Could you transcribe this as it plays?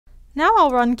Now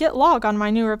I'll run git log on my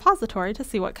new repository to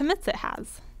see what commits it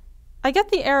has. I get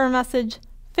the error message,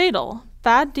 fatal,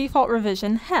 bad default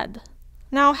revision, head.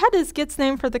 Now head is Git's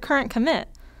name for the current commit,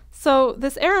 so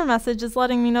this error message is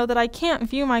letting me know that I can't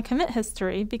view my commit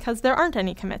history because there aren't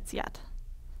any commits yet.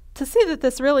 To see that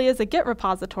this really is a Git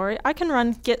repository, I can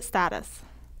run git status.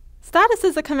 Status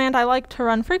is a command I like to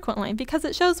run frequently because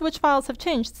it shows which files have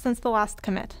changed since the last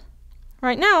commit.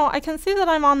 Right now, I can see that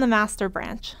I'm on the master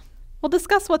branch. We'll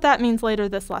discuss what that means later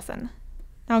this lesson.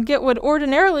 Now Git would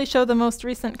ordinarily show the most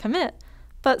recent commit,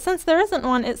 but since there isn't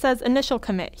one, it says initial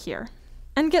commit here.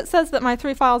 And Git says that my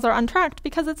 3 files are untracked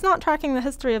because it's not tracking the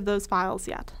history of those files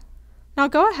yet. Now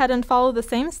go ahead and follow the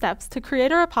same steps to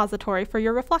create a repository for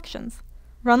your reflections.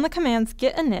 Run the commands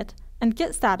git init and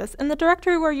git status in the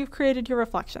directory where you've created your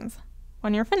reflections.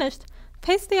 When you're finished,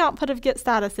 paste the output of git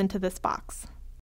status into this box.